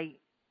because I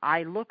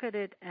look at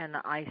it and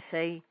I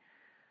say,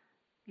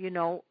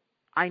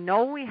 I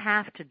know we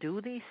have to do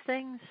these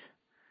things,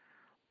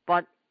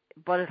 but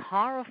it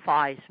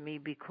horrifies me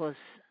because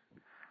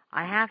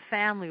I have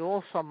family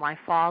also. My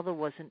father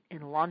was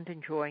in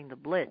London during the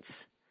Blitz,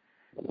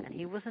 and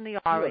he was in the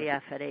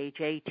RAF at age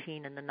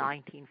 18 in the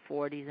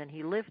 1940s, and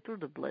he lived through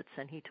the Blitz,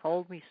 and he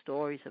told me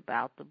stories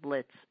about the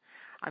Blitz.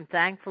 I'm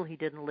thankful he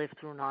didn't live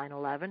through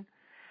 9/11.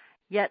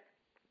 Yet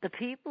the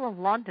people of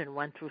London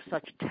went through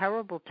such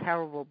terrible,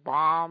 terrible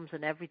bombs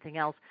and everything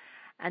else,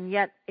 and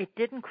yet it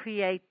didn't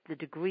create the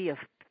degree of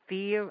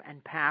fear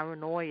and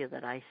paranoia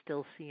that I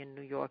still see in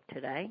New York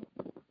today.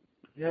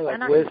 Yeah, like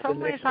and where's in some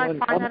the ways next I one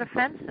find that coming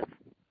offensive.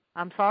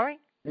 I'm sorry?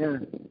 Yeah.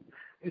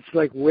 It's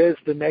like, where's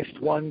the next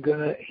one going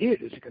to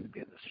hit? Is it going to be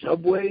in the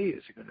subway?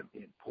 Is it going to be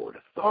in Port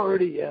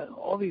Authority? Yeah,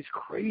 all these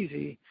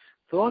crazy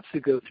thoughts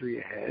that go through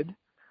your head.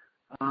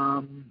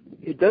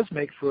 It does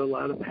make for a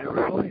lot of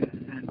paranoia.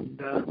 And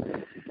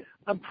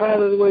I'm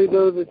proud of the way,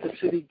 though, that the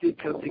city did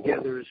come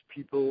together as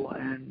people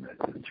and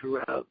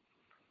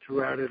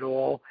throughout it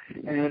all.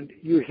 And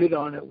you hit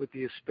on it with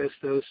the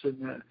asbestos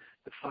and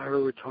the fire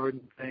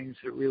retardant things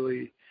that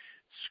really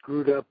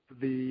screwed up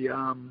the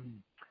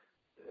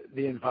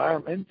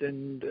environment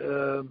and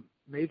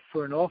made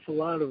for an awful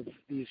lot of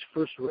these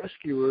first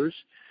rescuers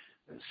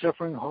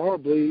suffering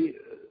horribly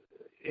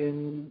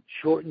in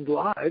shortened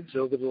lives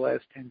over the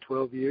last 10,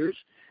 12 years.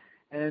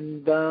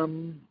 And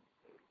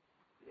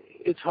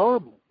it's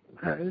horrible.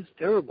 It's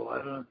terrible.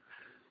 I don't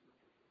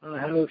know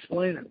how to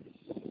explain it.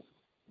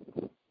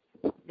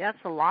 Yes,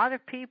 a lot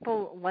of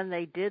people, when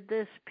they did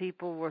this,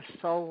 people were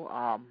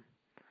so,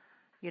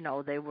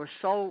 they were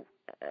so,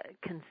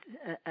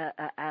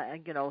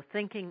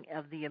 thinking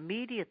of the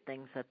immediate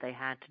things that they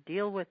had to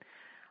deal with.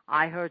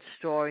 I heard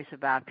stories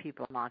about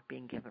people not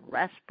being given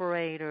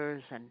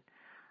respirators, and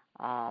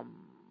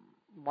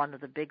one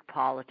of the big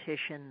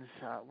politicians,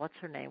 what's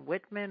her name,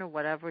 Whitman or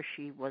whatever,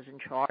 she was in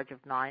charge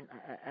of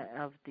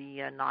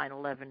the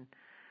 9/11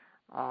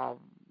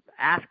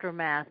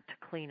 aftermath to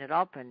clean it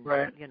up, and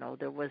right.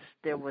 there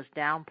was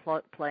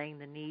downplaying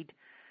the need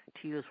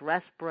to use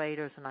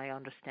respirators, and I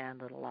understand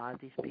that a lot of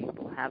these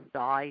people have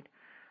died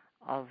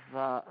of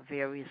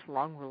various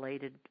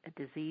lung-related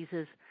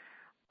diseases.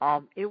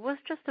 It was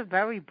just a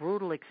very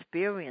brutal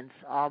experience.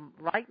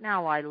 Right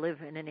now I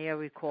live in an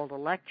area called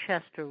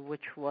Electchester,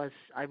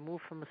 I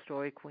moved from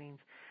Astoria, Queens,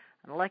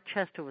 and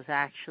Electchester was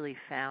actually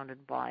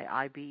founded by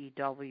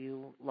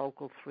IBEW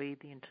Local 3,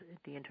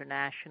 the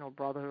International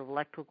Brotherhood of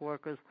Electrical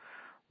Workers,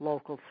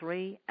 Local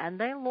 3, and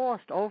they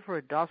lost over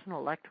a dozen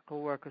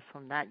electrical workers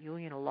from that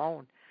union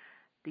alone,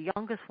 the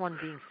youngest one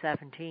being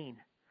 17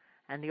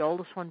 and the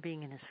oldest one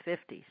being in his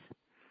 50s.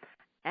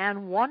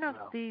 And one of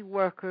the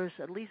workers,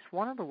 at least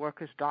one of the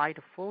workers, died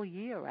a full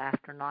year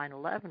after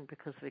 9/11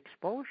 because of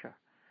exposure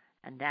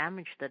and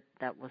damage that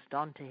was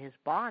done to his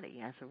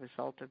body as a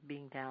result of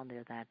being down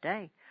there that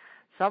day.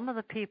 Some of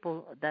the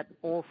people that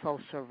also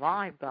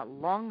survived got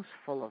lungs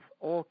full of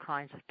all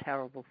kinds of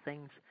terrible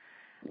things,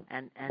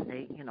 and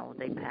they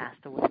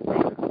passed away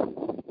later.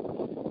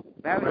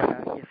 Very,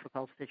 very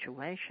difficult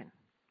situation.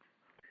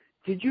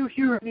 Did you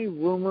hear any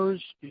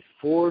rumors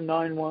before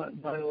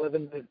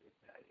 9/11 that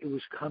it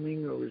was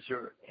coming, or was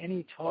there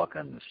any talk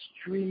on the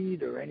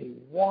street or any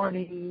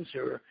warnings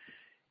or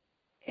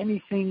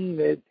anything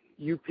that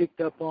you picked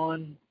up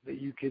on that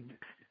you could,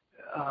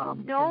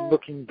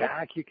 looking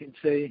back, you can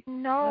say,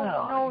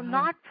 No,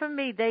 not for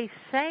me. They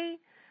say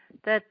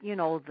that,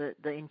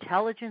 the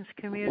intelligence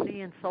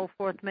community and so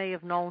forth may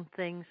have known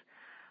things,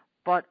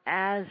 But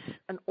as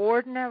an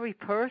ordinary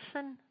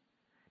person,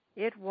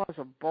 it was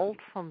a bolt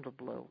from the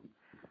blue.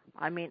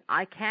 I mean,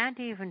 I can't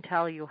even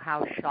tell you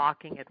how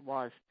shocking it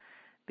was,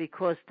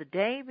 because the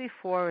day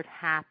before it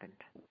happened,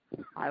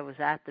 I was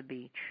at the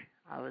beach.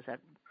 I was at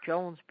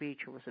Jones Beach.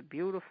 It was a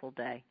beautiful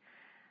day.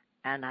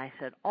 And I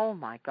said, oh,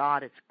 my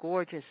God, it's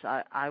gorgeous.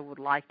 I would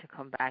like to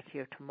come back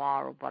here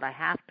tomorrow, but I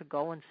have to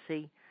go and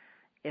see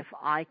if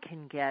I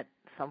can get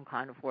some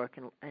kind of work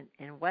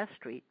in West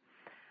Street.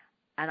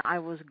 And I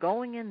was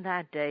going in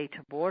that day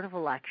to Board of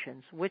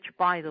Elections, which,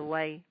 by the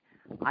way,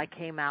 I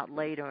came out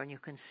later, and you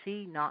could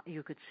see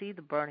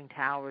the burning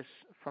towers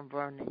from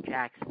Vernon and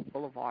Jackson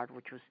Boulevard,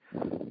 which was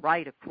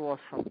right across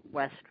from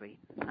West Street.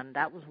 And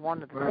that was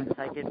one of the things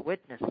I did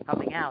witness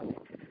coming out.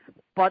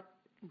 But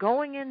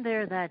going in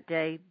there that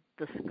day,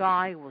 the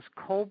sky was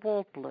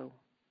cobalt blue.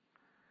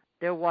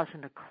 There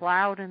wasn't a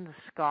cloud in the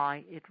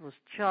sky. It was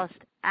just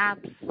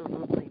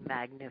absolutely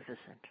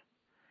magnificent.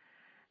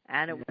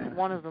 And it was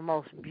one of the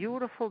most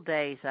beautiful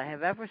days I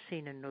have ever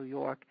seen in New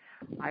York.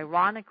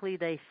 Ironically,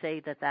 they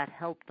say that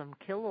helped them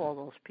kill all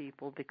those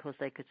people because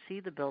they could see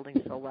the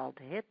building so well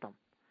to hit them.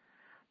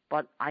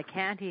 But I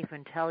can't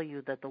even tell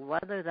you that the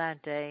weather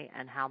that day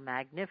and how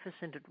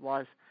magnificent it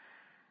was,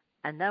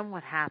 and then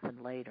what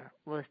happened later,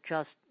 was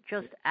just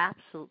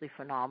absolutely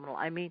phenomenal.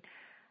 I mean,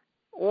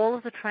 all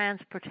of the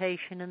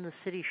transportation in the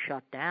city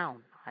shut down.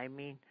 I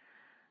mean,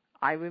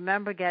 I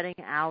remember getting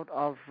out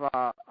of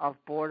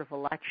Board of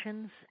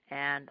Elections,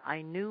 and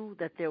I knew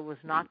that there was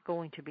not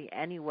going to be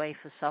any way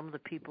for some of the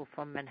people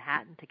from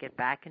Manhattan to get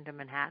back into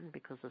Manhattan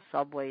because the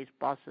subways,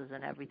 buses,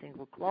 and everything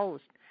were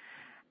closed.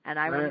 And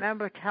I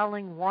remember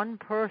telling one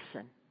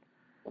person,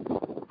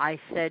 I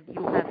said,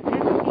 you have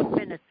 15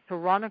 minutes to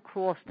run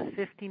across the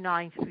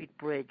 59th Street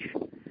Bridge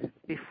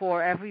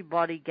before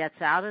everybody gets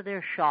out of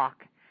their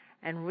shock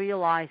and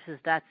realizes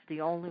that's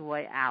the only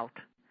way out.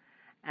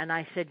 And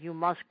I said, you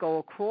must go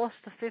across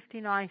the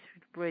 59th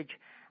Street Bridge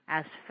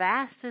as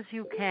fast as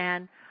you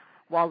can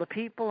while the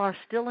people are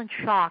still in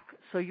shock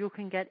so you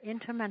can get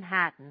into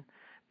Manhattan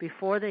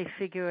before they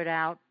figure it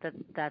out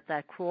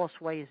that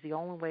crossway is the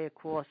only way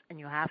across, and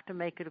you have to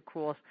make it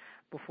across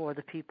before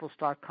the people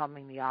start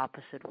coming the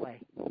opposite way.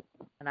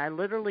 And I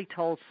literally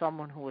told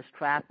someone who was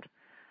trapped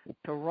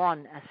to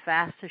run as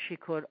fast as she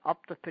could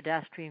up the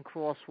pedestrian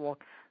crosswalk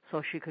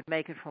so she could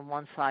make it from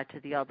one side to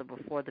the other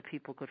before the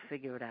people could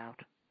figure it out.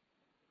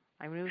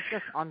 I mean, it was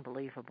just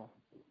unbelievable.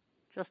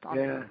 Just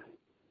unbelievable. Yeah.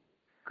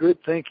 Good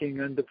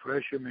thinking under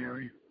pressure,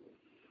 Mary.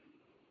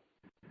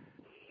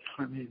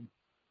 I mean,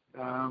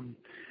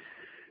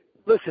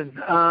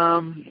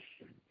 listen,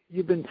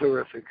 you've been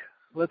terrific.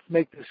 Let's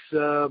make this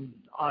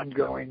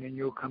ongoing, and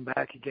you'll come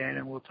back again,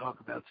 and we'll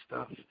talk about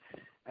stuff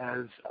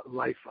as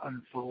life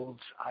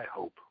unfolds, I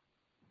hope.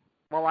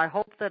 Well, I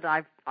hope that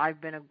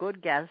I've been a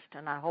good guest,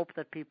 and I hope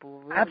that people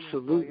will really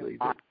absolutely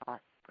enjoy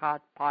your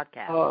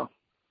podcast. Oh,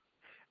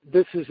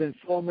 this is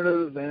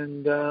informative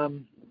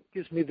and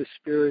gives me the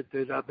spirit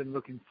that I've been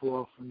looking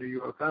for from New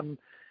York. I'm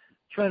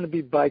trying to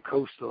be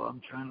bi-coastal.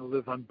 I'm trying to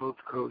live on both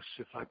coasts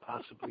if I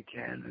possibly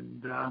can,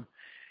 and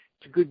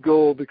it's a good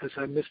goal because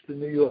I miss the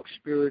New York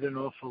spirit an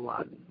awful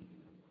lot.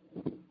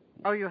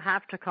 Oh, you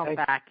have to come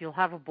back. You'll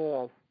have a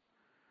ball.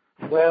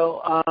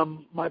 Well,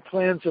 my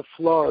plans are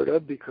Florida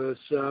because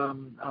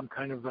I'm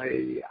kind of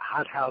a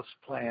hothouse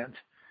plant,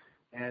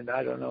 and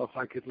I don't know if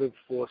I could live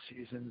 4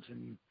 seasons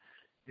in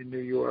New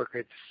York.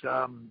 It's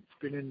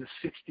been in the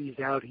 60s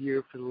out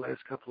here for the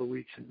last couple of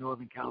weeks in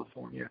Northern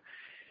California.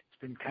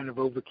 It's been kind of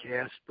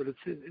overcast, but it's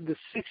in the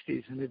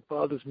 60s, and it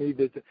bothers me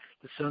that the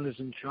sun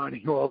isn't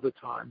shining all the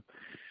time.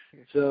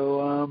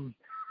 So,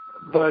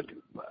 but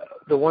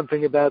the one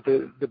thing about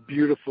the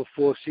beautiful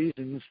 4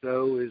 seasons,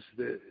 though, is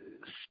the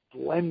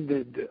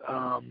splendid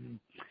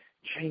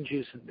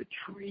changes in the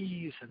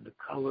trees and the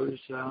colors.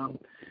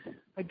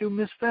 I do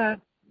miss that,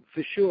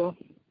 for sure.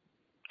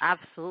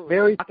 Absolutely.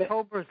 Mary,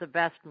 October is the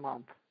best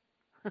month.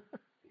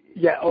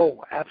 Yeah,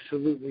 oh,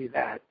 absolutely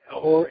that.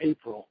 Or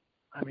April.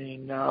 I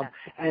mean,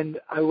 and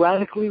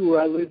ironically,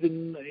 where I live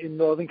in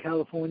Northern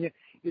California,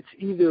 it's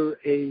either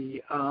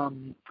a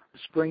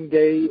spring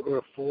day or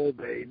a fall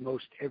day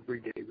most every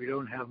day. We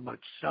don't have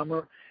much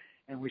summer,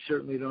 and we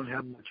certainly don't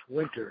have much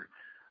winter.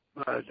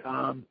 But,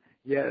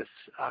 yes,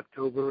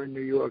 October in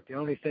New York. The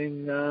only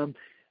thing,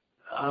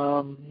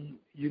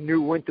 you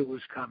knew winter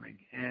was coming,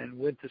 and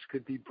winters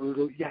could be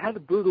brutal. You had a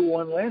brutal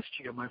one last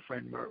year, my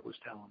friend Mert was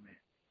telling me.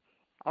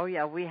 Oh,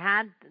 yeah, we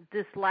had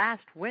this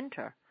last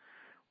winter.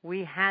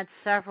 We had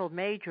several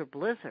major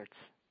blizzards.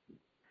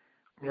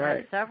 We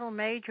had several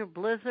major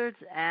blizzards,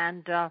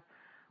 and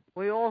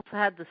we also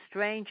had the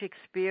strange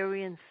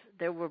experience.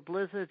 There were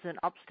blizzards in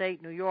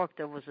upstate New York.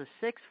 There was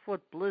a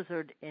 6-foot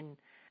blizzard in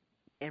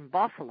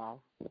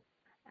Buffalo,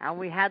 and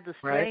we had the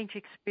strange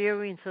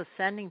experience of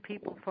sending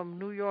people from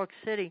New York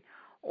City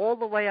all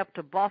the way up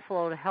to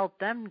Buffalo to help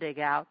them dig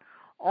out,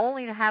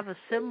 only to have a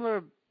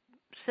similar,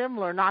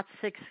 not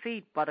 6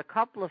 feet, but a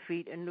couple of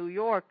feet in New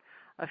York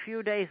a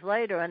few days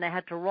later, and they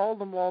had to roll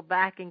them all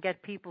back and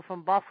get people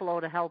from Buffalo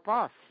to help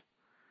us.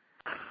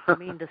 I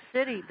mean, the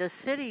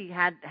city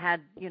had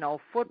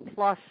foot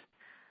plus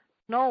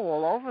snow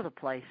all over the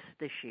place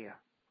this year.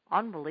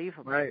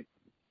 Unbelievable. Right.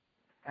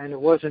 And it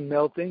wasn't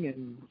melting,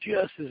 and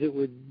just as it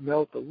would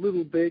melt a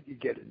little bit, you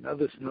get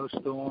another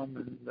snowstorm,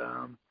 and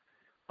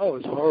it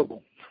was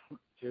horrible.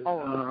 It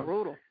was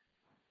brutal.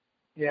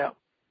 Yeah.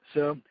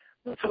 So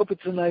let's hope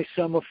it's a nice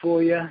summer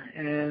for you,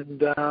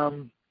 and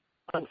I'm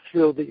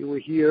thrilled that you were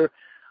here.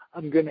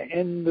 I'm going to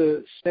end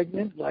the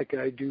segment like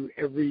I do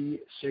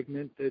every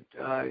segment that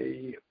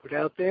I put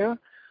out there.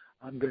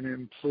 I'm going to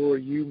implore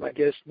you, my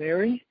guest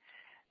Mary,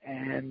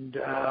 and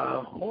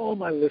all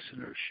my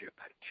listenership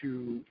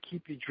to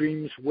keep your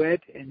dreams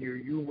wet and your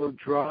humor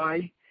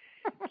dry.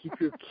 Keep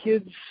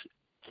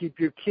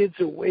your kids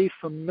away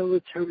from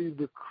military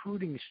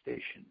recruiting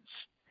stations,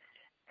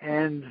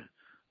 and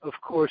of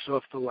course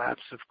off the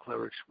laps of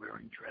clerics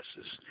wearing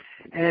dresses,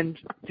 and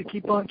to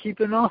keep on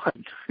keeping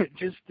on.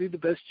 Just do the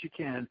best you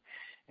can.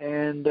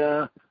 And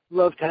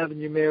loved having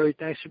you, Mary.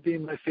 Thanks for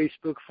being my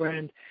Facebook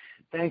friend.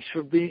 Thanks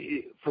for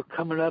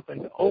coming up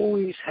and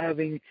always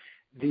having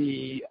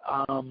the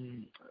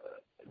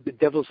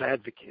devil's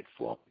advocate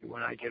for me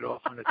when I get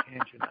off on a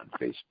tangent on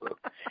Facebook.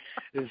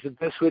 It's the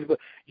best way to go.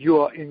 You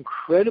are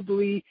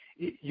incredibly,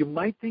 you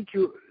might think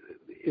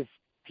if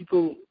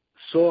people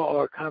saw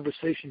our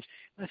conversations,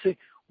 I say,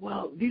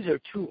 well, these are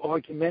two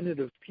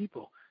argumentative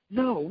people.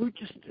 No,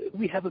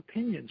 we have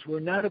opinions. We're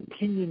not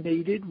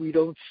opinionated. We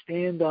don't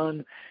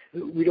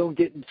we don't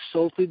get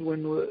insulted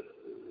when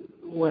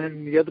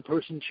the other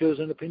person shows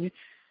an opinion.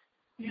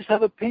 We just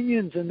have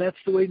opinions, and that's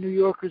the way New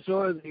Yorkers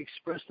are. They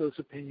express those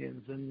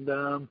opinions, and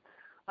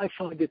I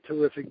find it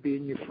terrific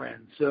being your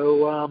friend.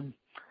 So I'm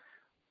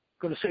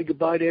going to say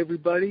goodbye to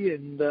everybody,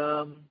 and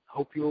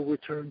hope you'll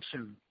return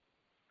soon.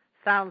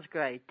 Sounds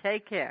great.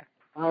 Take care.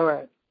 All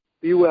right.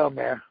 Be well,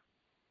 Mayor.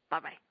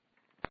 Bye-bye.